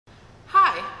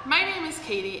my name is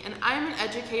Katie and I'm an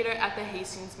educator at the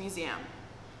Hastings Museum.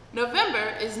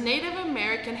 November is Native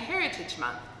American Heritage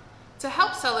Month. To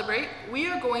help celebrate, we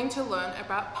are going to learn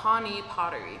about Pawnee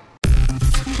pottery.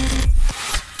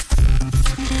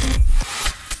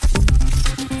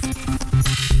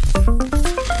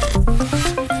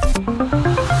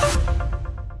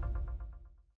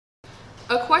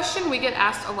 A question we get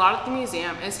asked a lot at the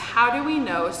museum is how do we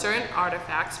know certain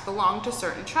artifacts belong to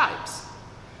certain tribes?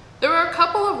 There are a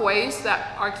couple of ways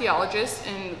that archaeologists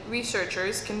and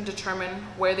researchers can determine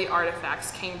where the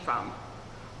artifacts came from.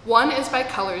 One is by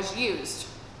colors used.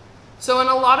 So in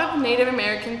a lot of Native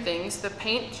American things, the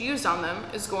paint used on them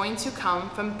is going to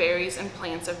come from berries and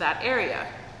plants of that area.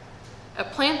 A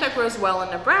plant that grows well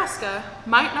in Nebraska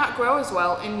might not grow as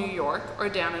well in New York or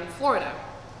down in Florida.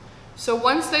 So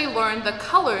once they learn the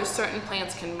colors certain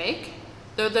plants can make,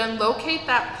 they'll then locate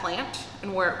that plant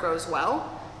and where it grows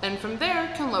well, and from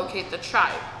there can locate the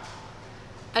tribe.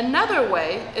 Another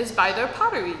way is by their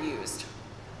pottery used.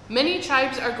 Many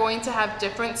tribes are going to have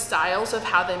different styles of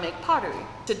how they make pottery.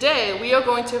 Today, we are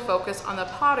going to focus on the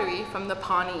pottery from the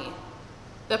Pawnee.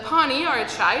 The Pawnee are a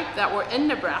tribe that were in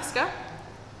Nebraska,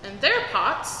 and their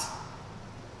pots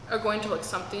are going to look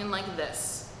something like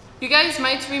this. You guys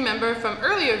might remember from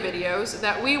earlier videos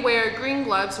that we wear green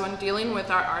gloves when dealing with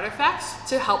our artifacts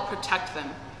to help protect them.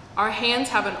 Our hands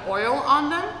have an oil on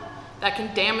them that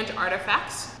can damage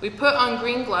artifacts. We put on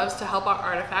green gloves to help our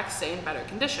artifacts stay in better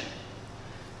condition.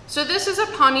 So this is a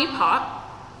Pawnee pot.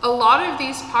 A lot of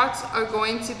these pots are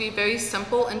going to be very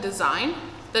simple in design.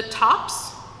 The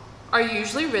tops are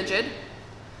usually rigid.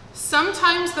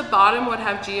 Sometimes the bottom would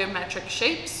have geometric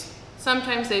shapes.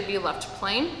 Sometimes they'd be left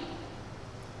plain.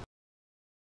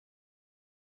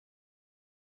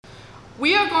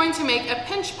 We are going to make a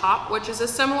pinch pot, which is a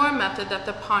similar method that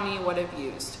the Pawnee would have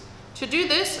used. To do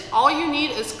this, all you need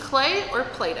is clay or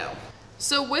Play-Doh.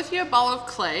 So with your ball of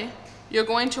clay, you're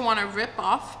going to want to rip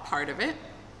off part of it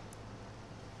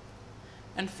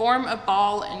and form a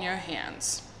ball in your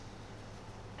hands.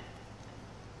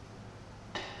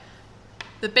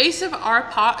 The base of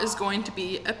our pot is going to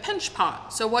be a pinch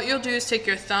pot. So what you'll do is take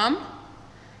your thumb,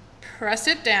 press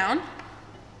it down,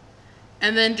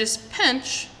 and then just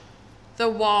pinch the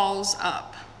walls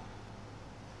up.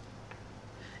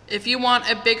 If you want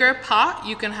a bigger pot,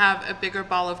 you can have a bigger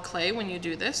ball of clay when you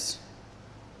do this.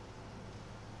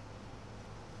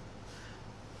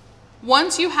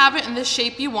 Once you have it in the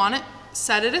shape you want it,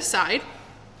 set it aside,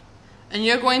 and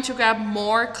you're going to grab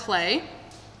more clay.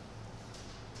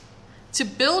 To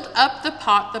build up the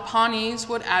pot, the Pawnees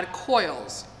would add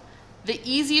coils. The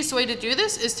easiest way to do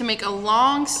this is to make a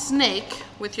long snake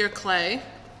with your clay.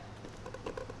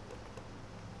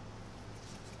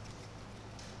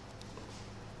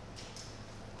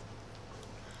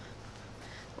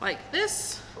 Like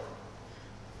this.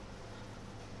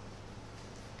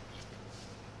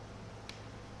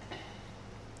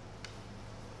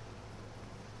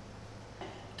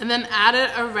 And then add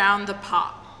it around the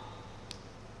pot.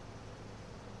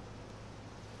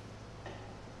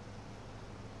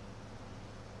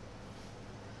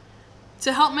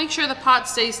 To help make sure the pot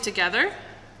stays together,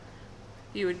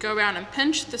 you would go around and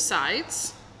pinch the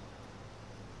sides.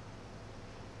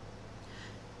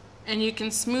 And you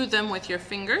can smooth them with your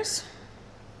fingers.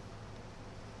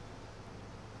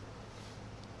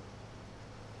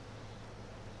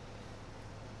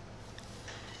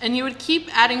 And you would keep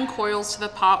adding coils to the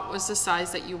pot was the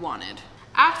size that you wanted.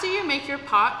 After you make your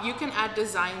pot, you can add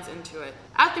designs into it.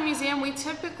 At the museum, we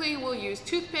typically will use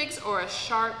toothpicks or a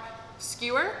sharp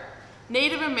skewer.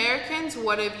 Native Americans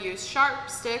would have used sharp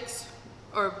sticks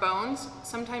or bones,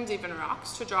 sometimes even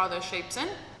rocks, to draw their shapes in.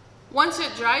 Once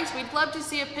it dries, we'd love to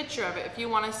see a picture of it if you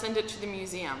want to send it to the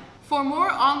museum. For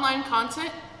more online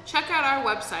content, check out our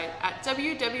website at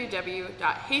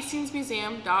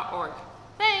www.hastingsmuseum.org.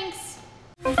 Thanks!